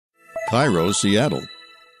Cairo, Seattle.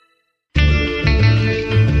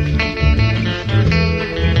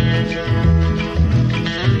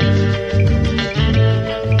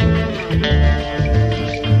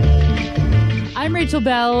 I'm Rachel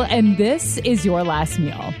Bell, and this is Your Last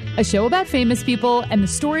Meal, a show about famous people and the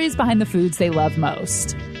stories behind the foods they love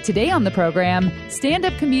most. Today on the program,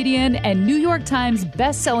 stand-up comedian and New York Times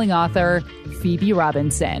best-selling author, Phoebe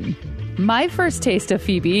Robinson. My first taste of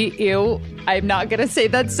Phoebe, I'm not going to say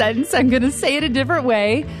that sentence, I'm going to say it a different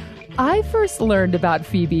way. I first learned about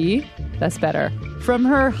Phoebe, that's better, from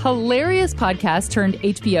her hilarious podcast turned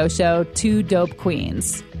HBO show, Two Dope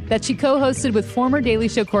Queens, that she co-hosted with former Daily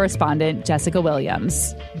Show correspondent Jessica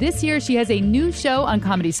Williams. This year, she has a new show on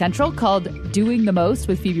Comedy Central called Doing the Most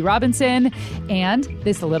with Phoebe Robinson. And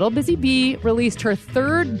this little busy bee released her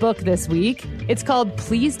third book this week. It's called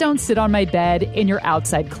Please Don't Sit on My Bed in Your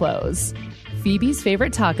Outside Clothes. Phoebe's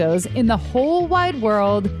favorite tacos in the whole wide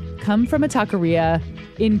world come from a taqueria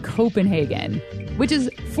in Copenhagen, which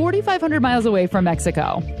is 4,500 miles away from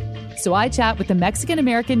Mexico. So I chat with the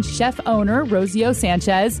Mexican-American chef-owner, Rosio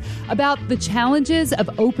Sanchez, about the challenges of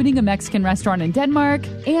opening a Mexican restaurant in Denmark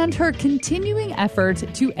and her continuing effort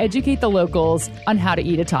to educate the locals on how to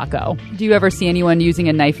eat a taco. Do you ever see anyone using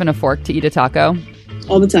a knife and a fork to eat a taco?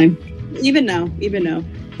 All the time. Even now.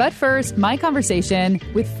 But first, my conversation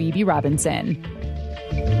with Phoebe Robinson.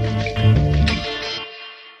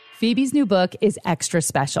 Phoebe's new book is extra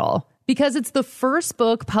special because it's the first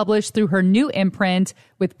book published through her new imprint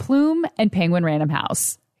with Plume and Penguin Random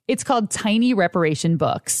House. It's called Tiny Reparation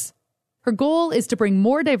Books. Her goal is to bring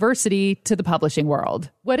more diversity to the publishing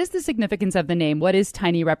world. What is the significance of the name? What is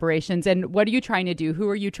Tiny Reparations? And what are you trying to do? Who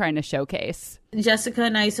are you trying to showcase? Jessica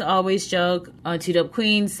and I used to always joke on Two Dope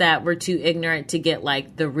Queens that we're too ignorant to get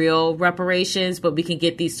like the real reparations, but we can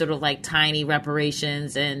get these sort of like tiny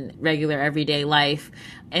reparations in regular everyday life.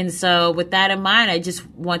 And so with that in mind, I just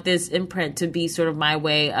want this imprint to be sort of my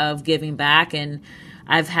way of giving back. And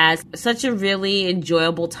I've had such a really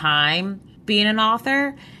enjoyable time being an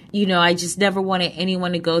author. You know, I just never wanted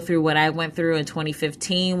anyone to go through what I went through in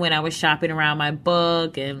 2015 when I was shopping around my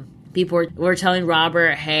book and people were telling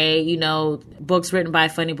Robert, hey, you know, books written by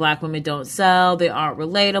funny Black women don't sell. They aren't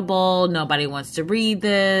relatable. Nobody wants to read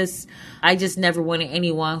this. I just never wanted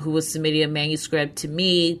anyone who was submitting a manuscript to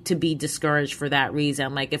me to be discouraged for that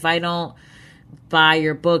reason. Like, if I don't buy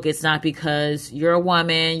your book, it's not because you're a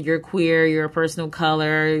woman, you're queer, you're a person of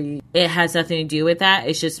color. It has nothing to do with that.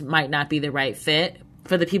 It just might not be the right fit.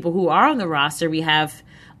 For the people who are on the roster, we have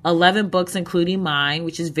 11 books, including mine,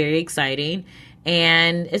 which is very exciting.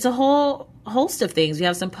 And it's a whole host of things. We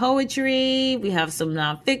have some poetry, we have some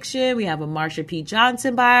nonfiction, we have a Marsha P.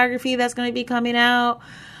 Johnson biography that's going to be coming out.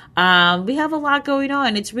 We have a lot going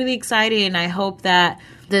on. It's really exciting. And I hope that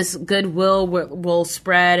this goodwill will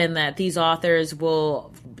spread and that these authors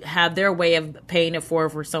will have their way of paying it forward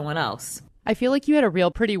for someone else. I feel like you had a real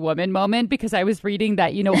Pretty Woman moment because I was reading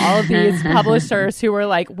that, you know, all of these publishers who were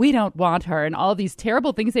like, we don't want her, and all these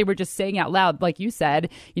terrible things they were just saying out loud. Like you said,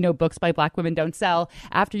 you know, books by Black women don't sell.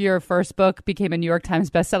 After your first book became a New York Times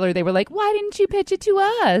bestseller, they were like, why didn't you pitch it to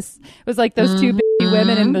us? It was like those two big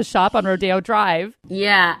women in the shop on Rodeo Drive.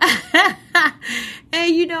 Yeah.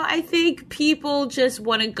 And, you know, I think people just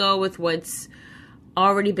want to go with what's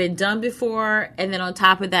already been done before. And then on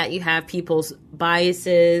top of that, you have people's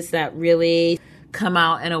biases that really come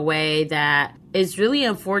out in a way that is really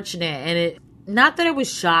unfortunate. And it, not that I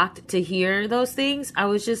was shocked to hear those things. I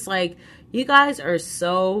was just like, you guys are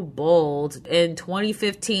so bold in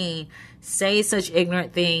 2015, say such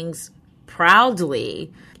ignorant things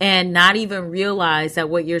proudly and not even realize that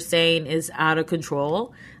what you're saying is out of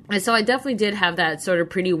control. And so I definitely did have that sort of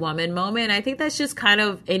Pretty Woman moment. I think that's just kind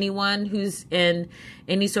of anyone who's in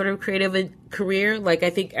any sort of creative career. Like, I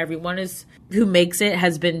think everyone who makes it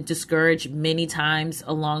has been discouraged many times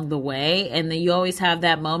along the way. And then you always have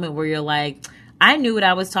that moment where you're like, I knew what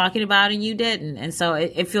I was talking about and you didn't. And so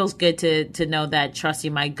it feels good to know that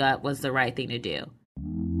trusting my gut was the right thing to do.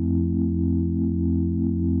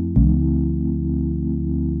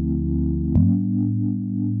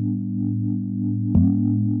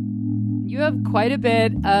 You have quite a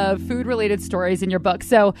bit of food-related stories in your book.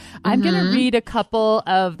 So I'm going to read a couple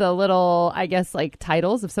of the little, I guess, like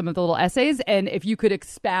titles of some of the little essays. And if you could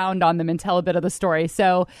expound on them and tell a bit of the story.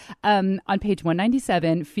 So on page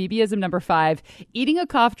 197, Phoebeism number 5, eating a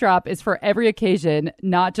cough drop is for every occasion,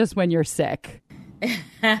 not just when you're sick.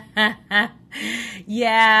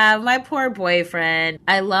 Yeah, my poor boyfriend.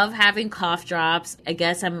 I love having cough drops. I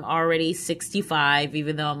guess I'm already 65,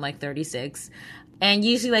 even though I'm like 36. And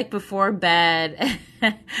usually like before bed,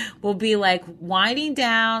 we'll be like winding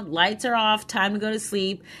down, lights are off, time to go to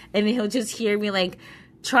sleep. And then he'll just hear me like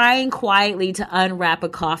trying quietly to unwrap a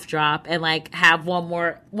cough drop and like have one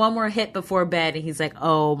more hit before bed. And he's like,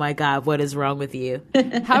 oh my God, what is wrong with you?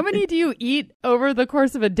 How many do you eat over the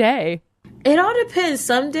course of a day? It all depends.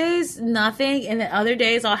 Some days, nothing. And then other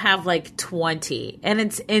days, I'll have like 20. And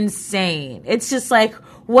it's insane. It's just like,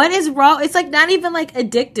 what is wrong? It's like not even like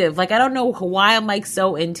addictive. Like, I don't know why I'm like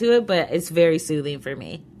so into it, but it's very soothing for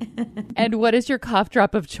me. And what is your cough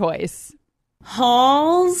drop of choice?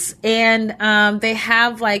 Halls. And they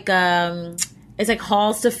have like, it's like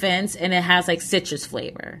Halls Defense, and it has like citrus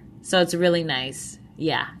flavor. So it's really nice.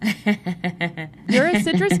 Yeah. You're a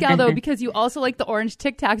citrus gal, though, because you also like the orange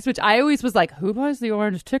Tic Tacs, which I always was like, who buys the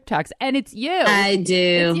orange Tic Tacs? And it's you. I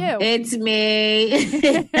do. It's you.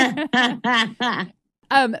 It's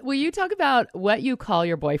me. Will you talk about what you call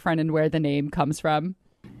your boyfriend and where the name comes from?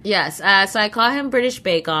 Yes. So I call him British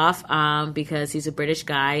Bake Off because he's a British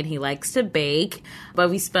guy and he likes to bake. But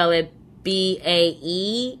we spell it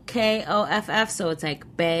Baekoff. So it's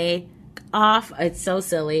like Bay off. It's so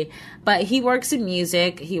silly. But he works in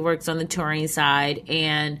music. He works on the touring side.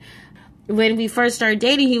 And when we first started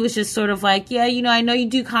dating, he was just sort of like, yeah, you know, I know you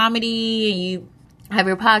do comedy and you have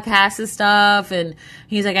your podcast and stuff. And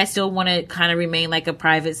he's like, I still want to kind of remain like a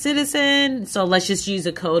private citizen. So let's just use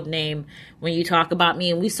a code name when you talk about me.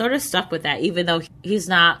 And we sort of stuck with that, even though he's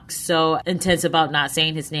not so intense about not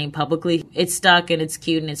saying his name publicly. It's stuck and it's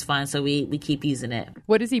cute and it's fun. So we keep using it.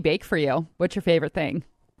 What does he bake for you? What's your favorite thing?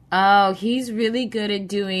 Oh, he's really good at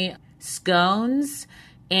doing scones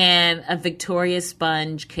and a Victoria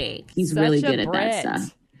sponge cake. He's really good at that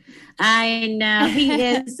stuff. I know. He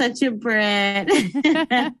is such a Brit.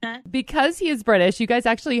 Because he is British, you guys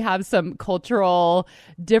actually have some cultural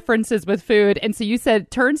differences with food. And so you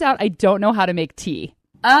said, turns out I don't know how to make tea.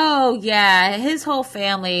 Oh, yeah. His whole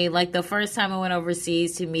family, like the first time I went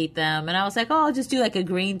overseas to meet them, and I was like, oh, I'll just do like a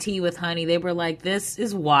green tea with honey. They were like, this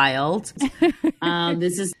is wild.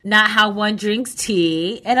 This is not how one drinks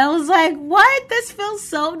tea. And I was like, what? This feels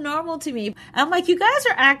so normal to me. I'm like, you guys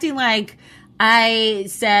are acting like I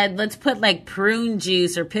said, let's put like prune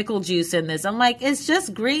juice or pickle juice in this. I'm like, it's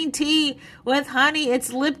just green tea with honey.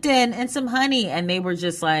 It's Lipton and some honey. And they were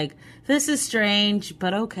just like, this is strange,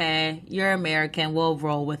 but okay. You're American. We'll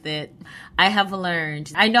roll with it. I have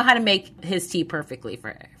learned. I know how to make his tea perfectly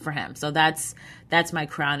for him. So that's my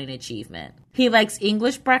crowning achievement. He likes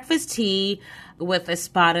English breakfast tea with a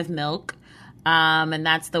spot of milk. And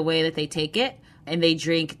that's the way that they take it. And they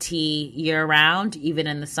drink tea year round, even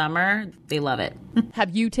in the summer. They love it. Have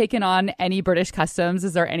you taken on any British customs?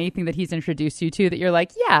 Is there anything that he's introduced you to that you're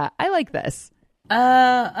like, yeah, I like this?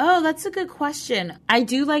 Oh, that's a good question. I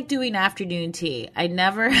do like doing afternoon tea. I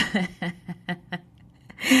never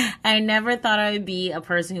thought I would be a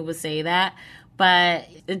person who would say that, but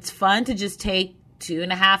it's fun to just take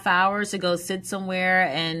 2.5 hours to go sit somewhere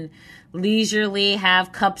and leisurely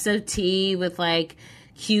have cups of tea with like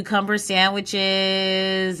cucumber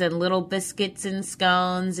sandwiches and little biscuits and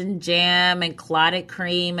scones and jam and clotted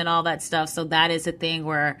cream and all that stuff. So that is a thing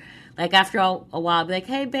where like after a while, I'll be like,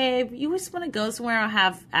 hey, babe, you just want to go somewhere? I'll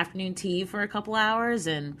have afternoon tea for a couple hours.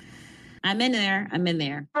 And I'm in there.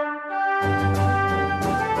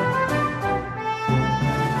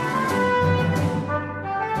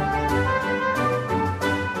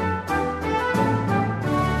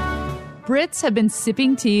 Brits have been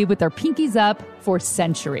sipping tea with their pinkies up for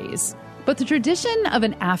centuries. But the tradition of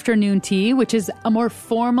an afternoon tea, which is a more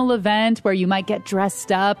formal event where you might get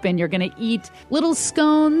dressed up and you're going to eat little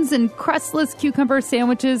scones and crustless cucumber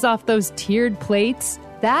sandwiches off those tiered plates,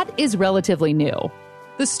 that is relatively new.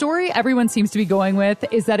 The story everyone seems to be going with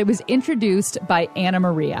is that it was introduced by Anna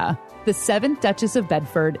Maria, the 7th Duchess of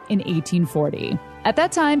Bedford in 1840. At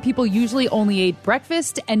that time, people usually only ate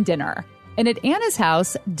breakfast and dinner. And at Anna's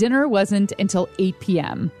house, dinner wasn't until 8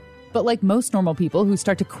 p.m. But like most normal people who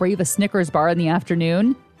start to crave a Snickers bar in the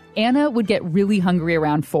afternoon, Anna would get really hungry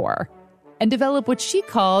around 4 and develop what she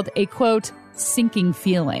called a, quote, sinking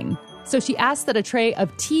feeling. So she asked that a tray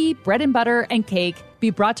of tea, bread and butter, and cake be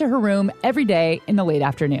brought to her room every day in the late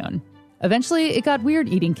afternoon. Eventually, it got weird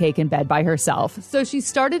eating cake in bed by herself, so she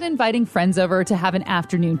started inviting friends over to have an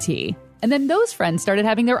afternoon tea. And then those friends started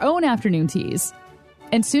having their own afternoon teas.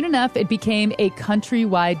 And soon enough, it became a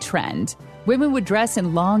countrywide trend. Women would dress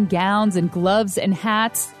in long gowns and gloves and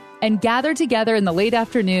hats and gather together in the late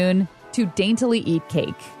afternoon to daintily eat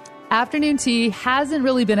cake. Afternoon tea hasn't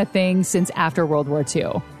really been a thing since after World War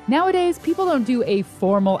II. Nowadays, people don't do a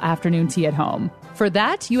formal afternoon tea at home. For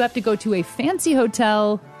that, you have to go to a fancy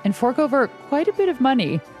hotel and fork over quite a bit of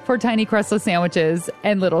money for tiny crustless sandwiches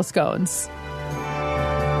and little scones.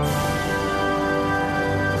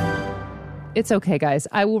 It's okay, guys.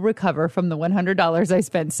 I will recover from the $100 I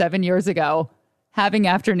spent 7 years ago having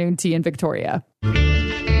afternoon tea in Victoria.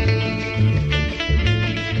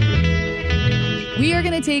 We are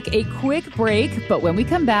going to take a quick break, but when we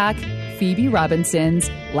come back, Phoebe Robinson's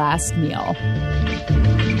last meal.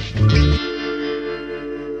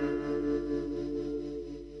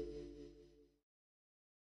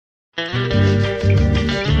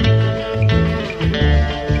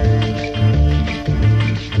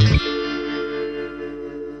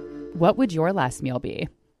 What would your last meal be?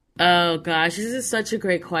 Oh, gosh, this is such a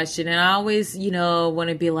great question. And I always, want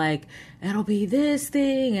to be like, it'll be this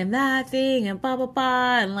thing and that thing and blah, blah,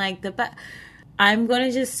 blah. And like I'm going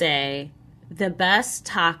to just say the best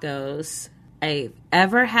tacos I've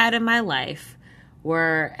ever had in my life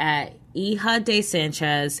were at Hija de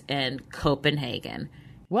Sanchez in Copenhagen.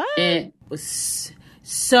 What? It was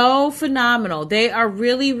so phenomenal. They are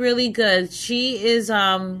really, really good. She is,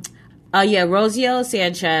 Rocio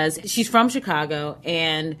Sanchez. She's from Chicago,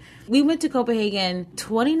 and we went to Copenhagen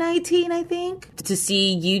 2019, I think, to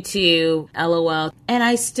see U2, LOL. And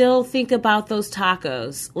I still think about those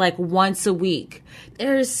tacos like once a week.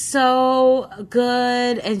 They're so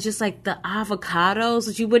good, and just like the avocados,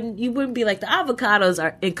 which you wouldn't be like, the avocados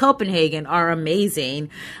are in Copenhagen are amazing,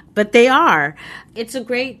 but they are. It's a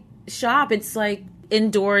great shop. It's like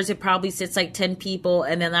indoors, it probably sits like 10 people,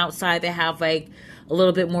 and then outside they have like a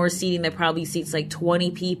little bit more seating that probably seats like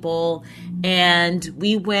 20 people. And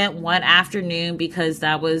we went one afternoon because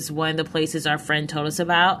that was one of the places our friend told us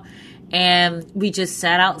about. And we just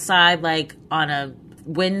sat outside like on a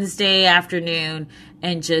Wednesday afternoon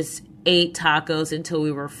and just ate tacos until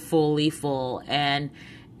we were fully full. And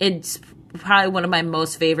it's probably one of my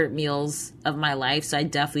most favorite meals of my life. So I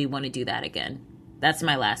definitely want to do that again. That's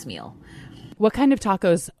my last meal. What kind of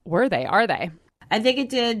tacos are they? I think it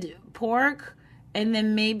did pork. And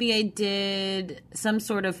then maybe I did some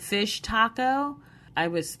sort of fish taco. I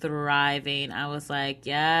was thriving. I was like,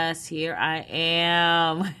 yes, here I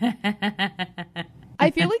am.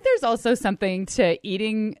 I feel like there's also something to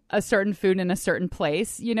eating a certain food in a certain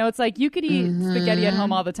place. It's like you could eat spaghetti at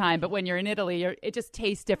home all the time, but when you're in Italy, it just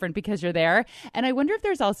tastes different because you're there. And I wonder if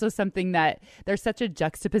there's also something that there's such a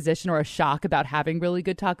juxtaposition or a shock about having really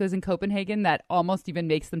good tacos in Copenhagen that almost even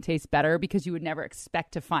makes them taste better because you would never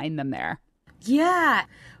expect to find them there. Yeah,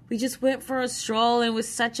 we just went for a stroll, and it was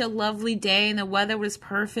such a lovely day, and the weather was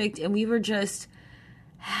perfect, and we were just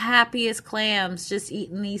happy as clams just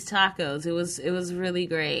eating these tacos. It was really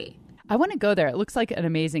great. I want to go there. It looks like an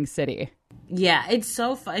amazing city. Yeah, it's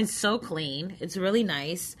so fun. It's so clean. It's really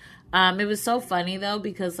nice. It was so funny, though,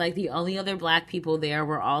 because like the only other Black people there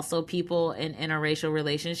were also people in interracial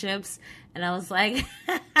relationships. And I was like,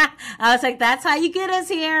 that's how you get us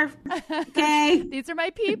here. Okay. These are my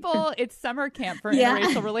people. It's summer camp for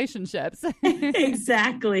interracial relationships.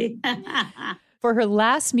 Exactly. For her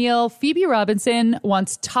last meal, Phoebe Robinson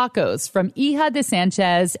wants tacos from Hija de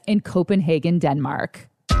Sanchez in Copenhagen, Denmark.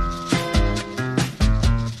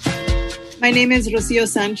 My name is Rocio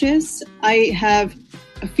Sanchez. I have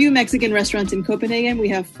a few Mexican restaurants in Copenhagen. We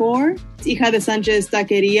have 4. It's Hija de Sanchez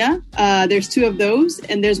Taqueria. There's 2 of those,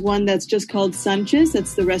 and there's one that's just called Sanchez.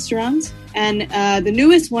 That's the restaurant. And the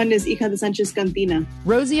newest one is Hija de Sanchez Cantina.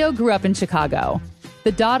 Rocio grew up in Chicago,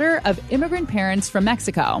 the daughter of immigrant parents from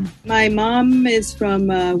Mexico. My mom is from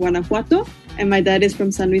Guanajuato, and my dad is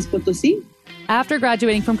from San Luis Potosí. After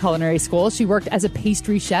graduating from culinary school, she worked as a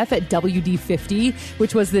pastry chef at WD50,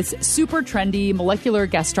 which was this super trendy molecular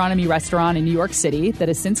gastronomy restaurant in New York City that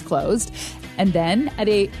has since closed. And then, at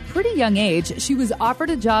a pretty young age, she was offered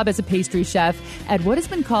a job as a pastry chef at what has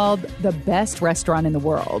been called the best restaurant in the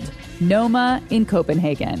world, Noma in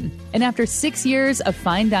Copenhagen. And after 6 years of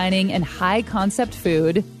fine dining and high-concept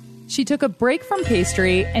food, she took a break from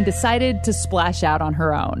pastry and decided to splash out on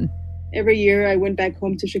her own. Every year I went back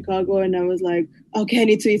home to Chicago and I was like, okay, I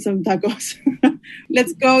need to eat some tacos.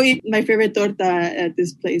 Let's go eat my favorite torta at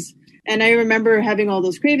this place. And I remember having all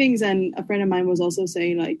those cravings, and a friend of mine was also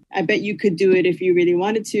saying, like, I bet you could do it if you really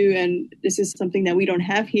wanted to. And this is something that we don't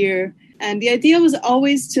have here. And the idea was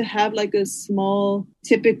always to have like a small,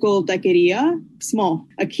 typical taqueria, small,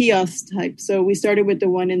 a kiosk type. So we started with the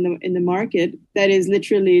one in the market that is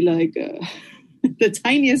literally like the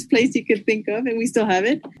tiniest place you could think of. And we still have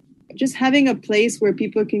it. Just having a place where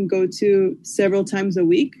people can go to several times a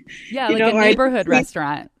week. Yeah, like a neighborhood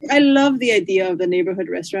restaurant. I love the idea of the neighborhood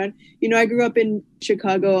restaurant. I grew up in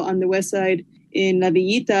Chicago on the west side in La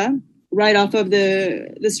Villita, right off of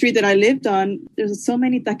the street that I lived on. There's so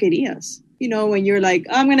many taquerias. when you're like,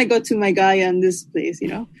 I'm going to go to my guy on this place,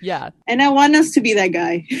 Yeah. And I want us to be that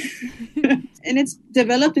guy. And it's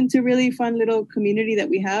developed into a really fun little community that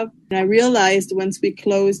we have. And I realized once we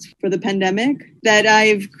closed for the pandemic that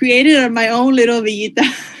I've created my own little villita.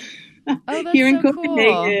 Oh, that's here in so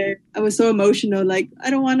Copenhagen. cool. I was so emotional. Like, I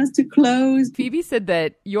don't want us to close. Phoebe said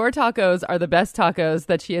that your tacos are the best tacos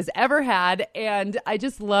that she has ever had. And I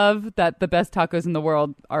just love that the best tacos in the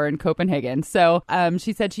world are in Copenhagen. So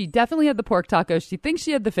she said she definitely had the pork tacos. She thinks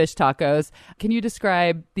she had the fish tacos. Can you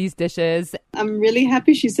describe these dishes? I'm really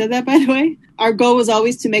happy she said that, by the way. Our goal was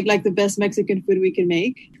always to make like the best Mexican food we can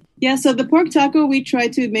make. Yeah, so the pork taco, we try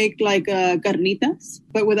to make like carnitas,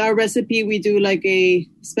 but with our recipe, we do like a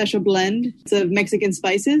special blend of Mexican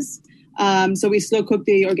spices. So we slow cook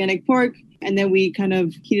the organic pork, and then we kind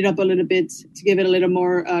of heat it up a little bit to give it a little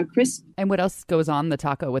more crisp. And what else goes on the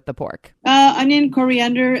taco with the pork? Onion,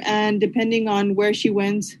 coriander, and depending on where she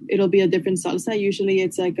went, it'll be a different salsa. Usually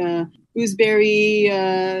it's like a gooseberry,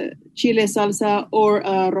 chile salsa, or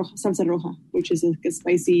salsa roja, which is a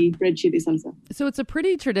spicy red chili salsa. So it's a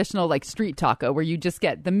pretty traditional like street taco where you just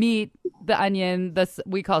get the meat, the onion,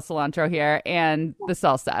 we call cilantro here, and the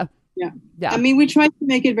salsa. Yeah. Yeah. I mean, we try to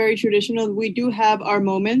make it very traditional. We do have our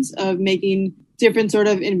moments of making different sort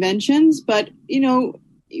of inventions, but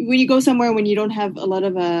when you go somewhere when you don't have a lot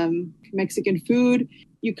of Mexican food,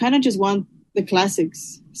 you kind of just want the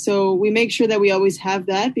classics. So we make sure that we always have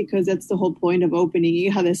that, because that's the whole point of opening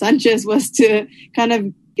Hija de Sanchez, was to kind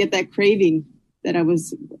of get that craving that I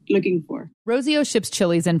was looking for. Rocio ships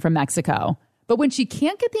chilies in from Mexico, but when she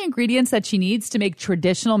can't get the ingredients that she needs to make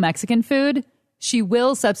traditional Mexican food, she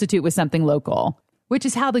will substitute with something local, which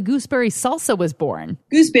is how the gooseberry salsa was born.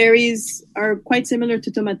 Gooseberries are quite similar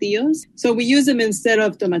to tomatillos, so we use them instead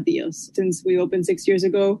of tomatillos. Since we opened 6 years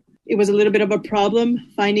ago, it was a little bit of a problem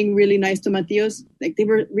finding really nice tomatillos. Like, they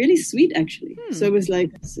were really sweet, actually. So it was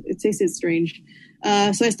like, it tasted strange.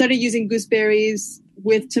 So I started using gooseberries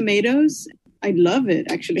with tomatoes. I love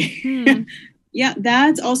it, actually. Yeah,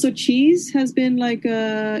 that's also cheese has been like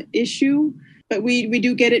a issue. But we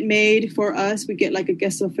do get it made for us. We get like a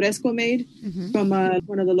queso fresco made from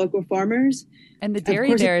one of the local farmers. And the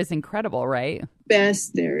dairy there is incredible, right? The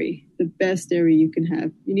best dairy you can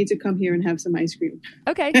have. You need to come here and have some ice cream.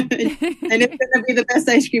 Okay. And it's going to be the best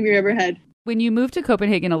ice cream you ever had. When you moved to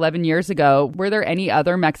Copenhagen 11 years ago, were there any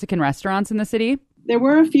other Mexican restaurants in the city? There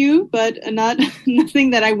were a few, but nothing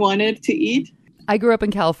that I wanted to eat. I grew up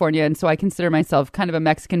in California, and so I consider myself kind of a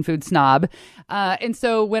Mexican food snob. And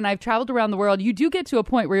so when I've traveled around the world, you do get to a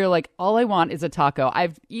point where you're like, all I want is a taco.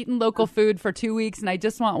 I've eaten local food for 2 weeks, and I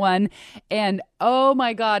just want one. And oh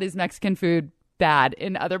my God, is Mexican food bad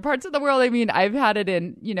in other parts of the world? I mean, I've had it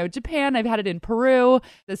in, Japan. I've had it in Peru.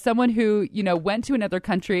 As someone who, went to another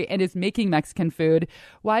country and is making Mexican food,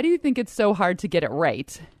 why do you think it's so hard to get it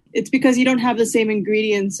right? It's because you don't have the same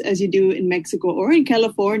ingredients as you do in Mexico or in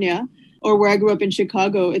California, or where I grew up in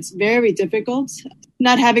Chicago. It's very difficult.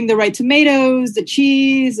 Not having the right tomatoes, the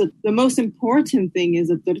cheese. The most important thing is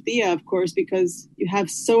the tortilla, of course, because you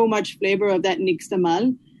have so much flavor of that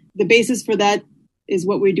nixtamal. The basis for that is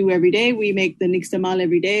what we do every day. We make the nixtamal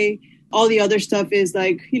every day. All the other stuff is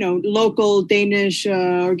like, local Danish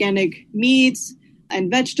organic meats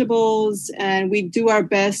and vegetables. And we do our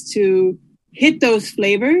best to hit those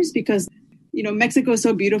flavors because Mexico is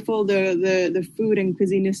so beautiful. The food and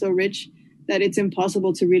cuisine is so rich that it's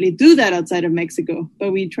impossible to really do that outside of Mexico.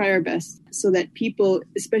 But we try our best so that people,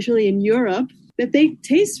 especially in Europe, that they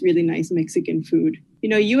taste really nice Mexican food.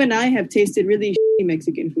 You and I have tasted really shitty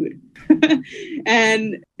Mexican food.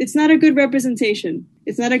 And it's not a good representation.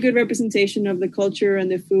 It's not a good representation of the culture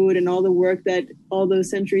and the food and all the work that all those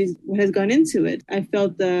centuries has gone into it. I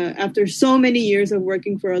felt after so many years of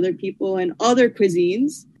working for other people and other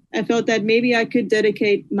cuisines, I felt that maybe I could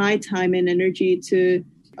dedicate my time and energy to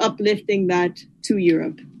uplifting that to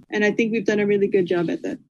Europe. And I think we've done a really good job at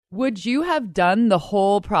that. Would you have done the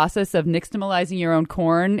whole process of nixtamalizing your own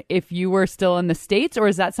corn if you were still in the States, or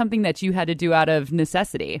is that something that you had to do out of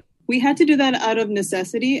necessity? We had to do that out of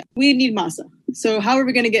necessity. We need masa. So how are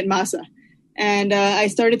we going to get masa? And I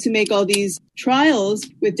started to make all these trials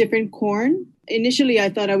with different corn. Initially, I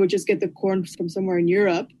thought I would just get the corn from somewhere in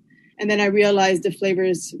Europe. And then I realized the flavor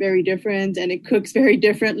is very different and it cooks very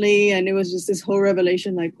differently. And it was just this whole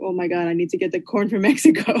revelation like, oh my God, I need to get the corn from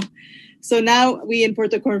Mexico. So now we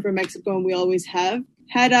import the corn from Mexico, and we always have.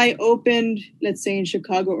 Had I opened, let's say in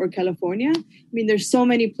Chicago or California, I mean, there's so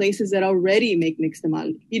many places that already make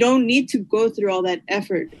nixtamal. You don't need to go through all that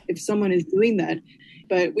effort if someone is doing that.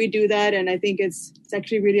 But we do that. And I think it's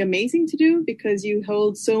actually really amazing to do because you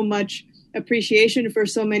hold so much appreciation for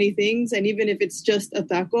so many things. And even if it's just a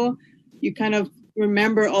taco, you kind of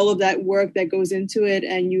remember all of that work that goes into it,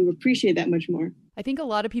 and you appreciate that much more. I think a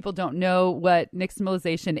lot of people don't know what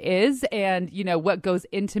nixtamalization is and, what goes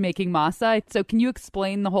into making masa. So can you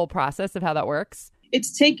explain the whole process of how that works?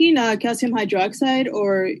 It's taking calcium hydroxide,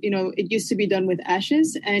 or, it used to be done with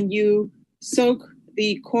ashes, and you soak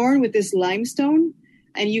the corn with this limestone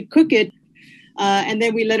and you cook it. And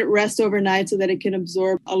then we let it rest overnight so that it can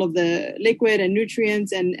absorb all of the liquid and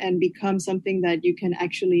nutrients and become something that you can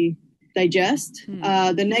actually digest.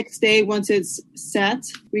 The next day, once it's set,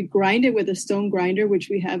 we grind it with a stone grinder, which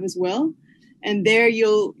we have as well. And there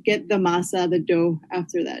you'll get the masa, the dough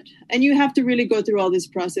after that. And you have to really go through all this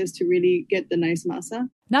process to really get the nice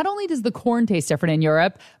masa. Not only does the corn taste different in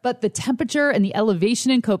Europe, but the temperature and the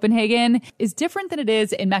elevation in Copenhagen is different than it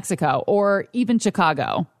is in Mexico or even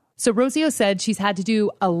Chicago. So Rocio said she's had to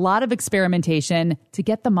do a lot of experimentation to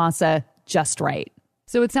get the masa just right.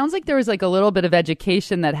 So it sounds like there was a little bit of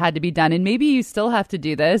education that had to be done, and maybe you still have to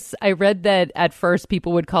do this. I read that at first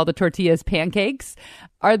people would call the tortillas pancakes.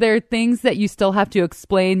 Are there things that you still have to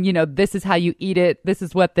explain? This is how you eat it. This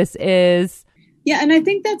is what this is. Yeah, and I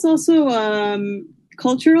think that's also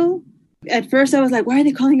cultural. At first I was like, why are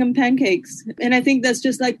they calling them pancakes? And I think that's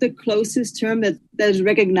just the closest term that is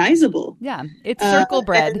recognizable. Yeah, it's circle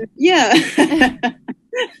bread. Yeah.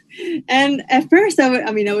 And at first,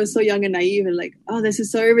 I was so young and naive and oh, this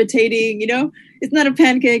is so irritating. It's not a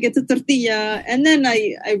pancake, it's a tortilla. And then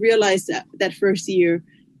I realized that first year,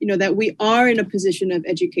 that we are in a position of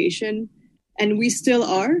education, and we still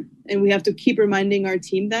are. And we have to keep reminding our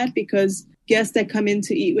team that, because guests that come in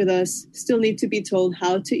to eat with us still need to be told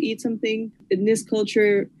how to eat something. In this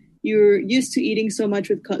culture, you're used to eating so much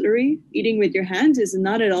with cutlery. Eating with your hands is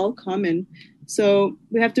not at all common. So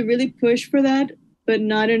we have to really push for that, but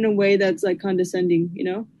not in a way that's condescending,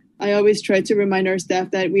 I always try to remind our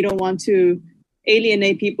staff that we don't want to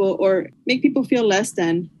alienate people or make people feel less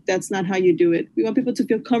than. That's not how you do it. We want people to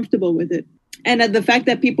feel comfortable with it. And the fact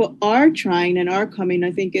that people are trying and are coming,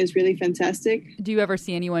 I think, is really fantastic. Do you ever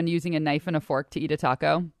see anyone using a knife and a fork to eat a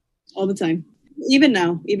taco? All the time. Even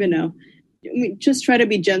now. We just try to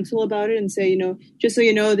be gentle about it and say, just so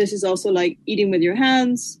you know, this is also eating with your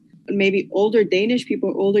hands. Maybe older Danish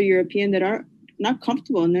people, older European that are not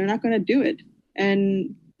comfortable and they're not going to do it.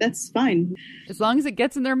 And that's fine. As long as it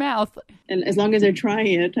gets in their mouth. And as long as they're trying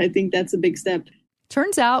it, I think that's a big step.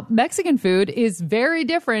 Turns out Mexican food is very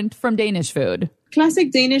different from Danish food.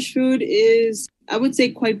 Classic Danish food is, I would say,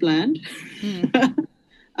 quite bland. You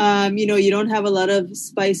don't have a lot of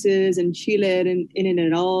spices and chile in it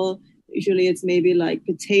at all. Usually it's maybe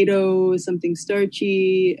potatoes, something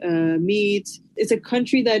starchy, meat. It's a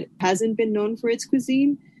country that hasn't been known for its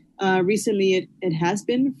cuisine. Recently, it has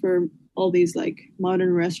been for all these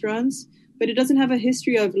modern restaurants, but it doesn't have a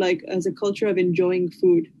history of as a culture of enjoying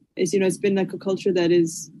food. It's been a culture that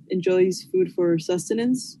enjoys food for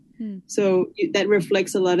sustenance. So that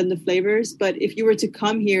reflects a lot in the flavors. But if you were to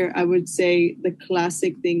come here, I would say the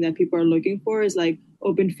classic thing that people are looking for is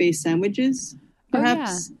open-faced sandwiches,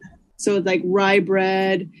 perhaps. Oh, yeah. So it's rye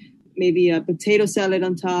bread, maybe a potato salad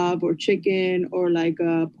on top, or chicken, or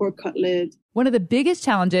a pork cutlet. One of the biggest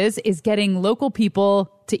challenges is getting local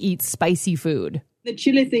people to eat spicy food. The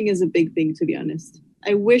chili thing is a big thing, to be honest.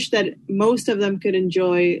 I wish that most of them could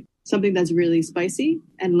enjoy something that's really spicy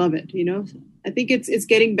and love it, I think it's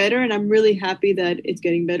getting better, and I'm really happy that it's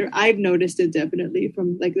getting better. I've noticed it definitely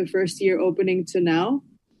from the first year opening to now,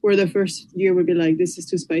 where the first year would be this is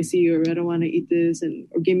too spicy, or I don't want to eat this,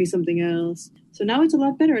 or give me something else. So now it's a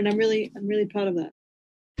lot better, and I'm really proud of that.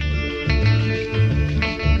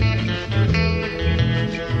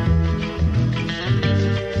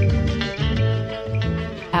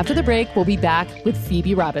 After the break, we'll be back with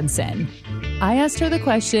Phoebe Robinson. I asked her the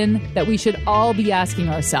question that we should all be asking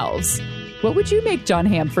ourselves. What would you make John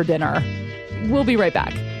ham for dinner? We'll be right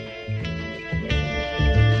back.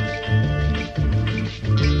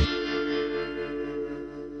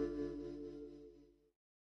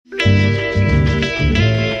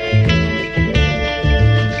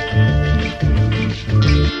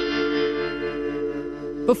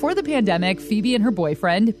 Before the pandemic, Phoebe and her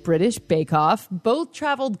boyfriend, British Bake Off, both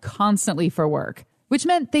traveled constantly for work, which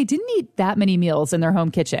meant they didn't eat that many meals in their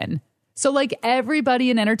home kitchen. So like everybody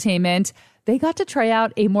in entertainment, they got to try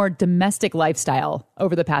out a more domestic lifestyle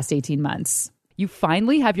over the past 18 months. You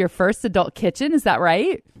finally have your first adult kitchen, is that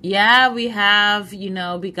right? Yeah, we have,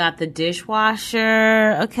 we got the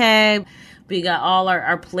dishwasher, okay. We got all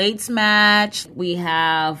our plates matched. We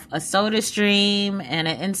have a soda stream and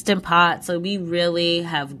an Instant Pot. So we really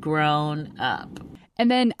have grown up. And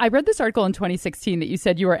then I read this article in 2016 that you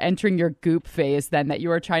said you were entering your goop phase then, that you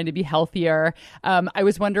were trying to be healthier. I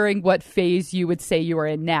was wondering what phase you would say you are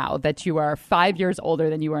in now, that you are 5 years older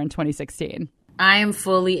than you were in 2016. I am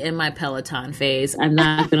fully in my Peloton phase. I'm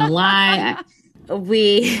not going to lie.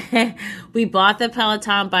 We bought the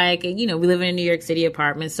Peloton bike and, we live in a New York City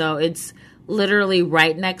apartment. So it's literally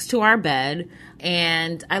right next to our bed.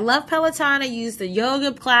 And I love Peloton. I use the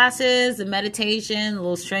yoga classes, the meditation, a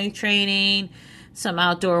little strength training, some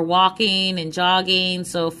outdoor walking and jogging.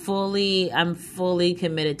 So I'm fully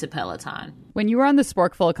committed to Peloton. When you were on the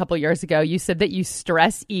Sporkful a couple years ago, you said that you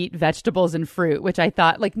stress eat vegetables and fruit, which I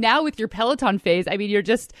thought, like, now with your Peloton phase, I mean, you're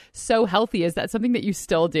just so healthy. Is that something that you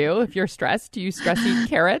still do if you're stressed? Do you stress eat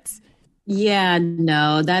carrots? Yeah,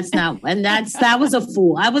 no, that's not. And that was a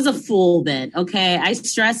fool. I was a fool then. Okay. I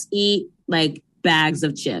stress eat like bags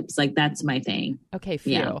of chips. Like, that's my thing. Okay.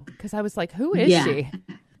 Phew. Because I was like, who is she?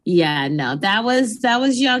 Yeah, no, that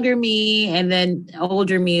was younger me. And then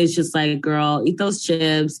older me is just like, girl, eat those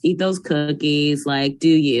chips, eat those cookies, like, do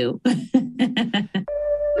you?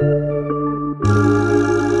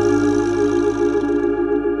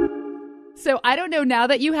 So I don't know, now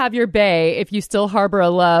that you have your bae, if you still harbor a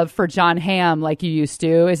love for John Hamm like you used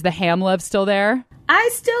to. Is the ham love still there? I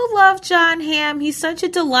still love John Hamm. He's such a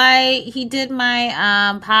delight. He did my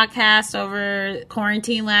podcast over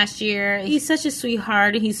quarantine last year. He's such a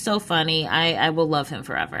sweetheart and he's so funny. I will love him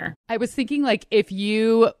forever. I was thinking, like, if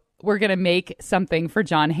you were going to make something for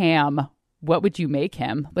John Hamm, what would you make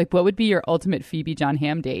him? Like, what would be your ultimate Phoebe John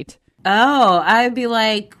Hamm date? Oh, I'd be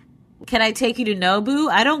like, can I take you to Nobu?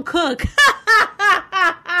 I don't cook.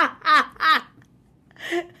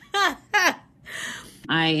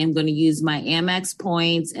 I am going to use my Amex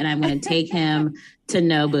points and I'm going to take him to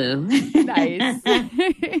Nobu. Nice.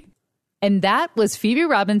 And that was Phoebe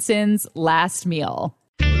Robinson's last meal.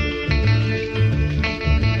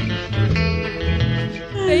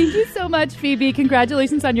 Thank you so much, Phoebe.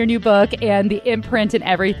 Congratulations on your new book and the imprint and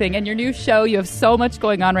everything and your new show. You have so much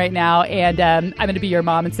going on right now. And I'm going to be your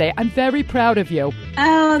mom and say, I'm very proud of you.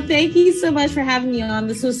 Oh, thank you so much for having me on.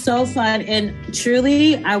 This was so fun. And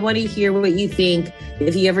truly, I want to hear what you think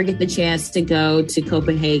if you ever get the chance to go to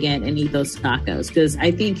Copenhagen and eat those tacos, because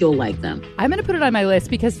I think you'll like them. I'm going to put it on my list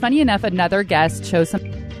because, funny enough, another guest chose some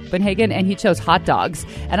Copenhagen and he chose hot dogs.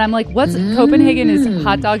 And I'm like, what's Copenhagen is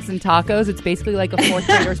hot dogs and tacos. It's basically like a fourth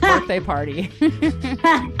grader's birthday party.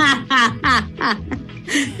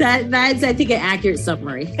 That's, I think, an accurate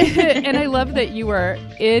summary. And I love that you were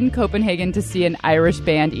in Copenhagen to see an Irish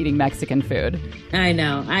band eating Mexican food. I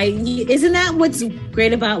know. Isn't that what's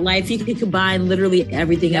great about life? You can combine literally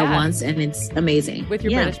everything at once, and it's amazing. With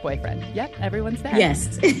your British boyfriend. Yep, everyone's there.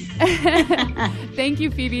 Yes. Thank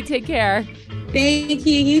you, Phoebe. Take care. Thank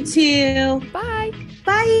you. You too. Bye.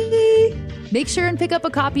 Bye. Make sure and pick up a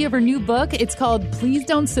copy of her new book. It's called Please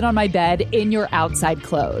Don't Sit on My Bed in Your Outside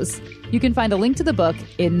Clothes. You can find a link to the book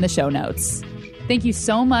in the show notes. Thank you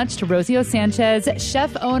so much to Rocio Sanchez,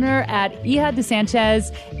 chef owner at Hija de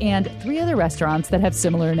Sanchez, and 3 other restaurants that have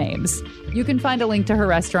similar names. You can find a link to her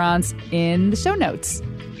restaurants in the show notes.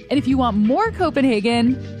 And if you want more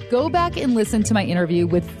Copenhagen, go back and listen to my interview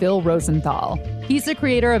with Phil Rosenthal. He's the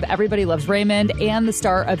creator of Everybody Loves Raymond and the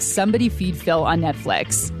star of Somebody Feed Phil on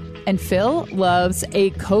Netflix. And Phil loves a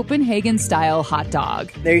Copenhagen-style hot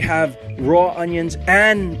dog. They have raw onions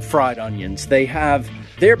and fried onions. They have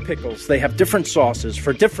their pickles. They have different sauces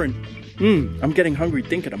for different... I'm getting hungry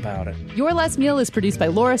thinking about it. Your Last Meal is produced by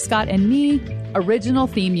Laura Scott and me. Original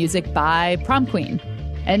theme music by Prom Queen.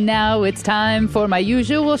 And now it's time for my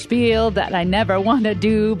usual spiel that I never want to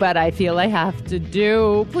do, but I feel I have to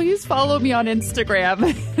do. Please follow me on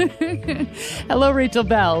Instagram. Hello, Rachel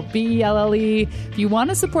Bell, Belle. If you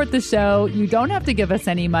want to support the show, you don't have to give us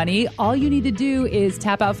any money. All you need to do is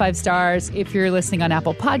tap out 5 stars if you're listening on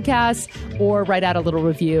Apple Podcasts, or write out a little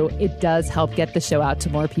review. It does help get the show out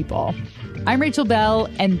to more people. I'm Rachel Bell,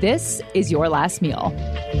 and this is Your Last Meal.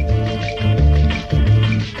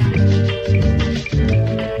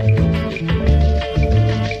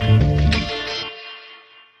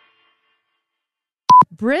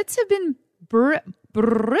 Brits have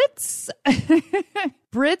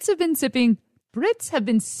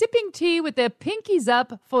been sipping tea with their pinkies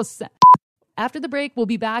up for... After the break, we'll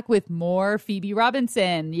be back with more Phoebe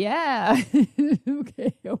Robinson. Yeah.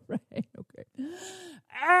 Okay, all right, okay.